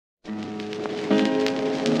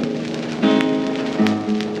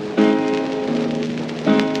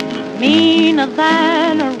finer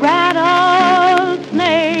than a rattlesnake,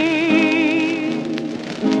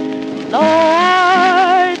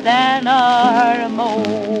 slower than a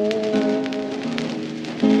mole.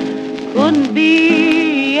 Couldn't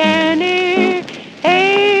be any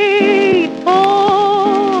hateful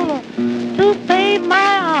to save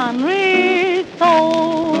my Orn'ry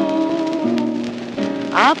soul.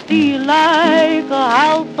 I feel like a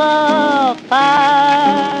house of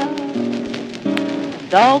fire.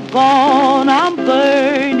 Doggone, I'm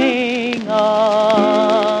burning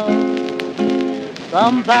up.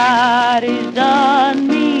 Somebody's done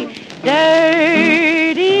me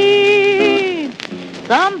dirty.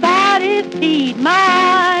 Somebody feed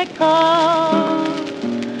my cup.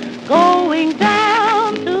 Going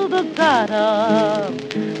down to the gutter,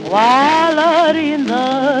 wallowed in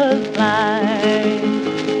the slime.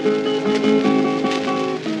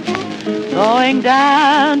 Going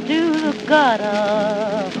down to the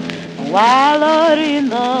gutter, wallowed in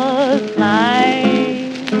the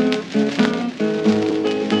slime.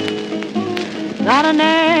 Got a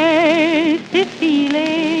nasty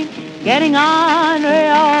feeling, getting Orn'ry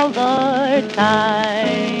all the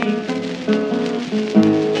time.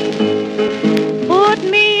 Put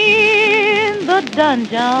me in the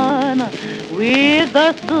dungeon with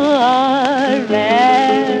the sewer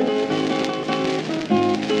rat.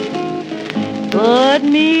 Put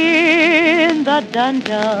me in the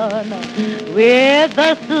dungeon with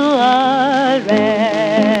the sewer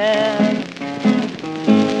rat.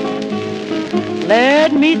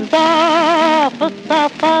 Let me suffer,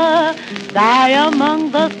 suffer, die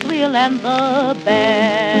among the swill and the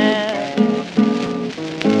bear.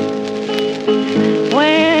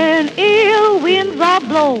 When ill winds are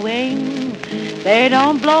blowing, they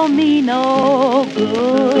don't blow me no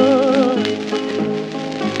good.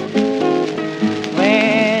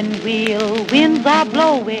 When ill winds are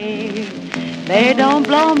blowing, they don't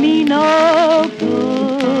blow me no good.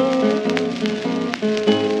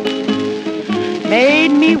 Made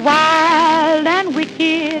me wild and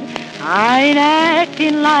wicked, I ain't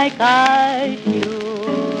acting like I should.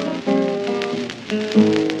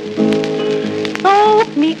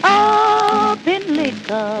 Soak me up in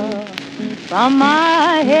liquor from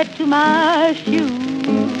my head to my shoes.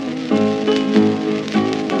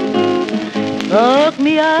 Soak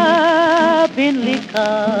me up in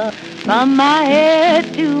liquor from my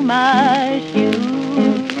head to my shoes.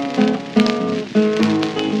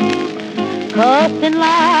 Cussing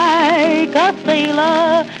like a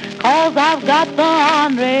sailor, 'cause I've got the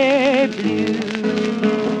Orn'ry blues.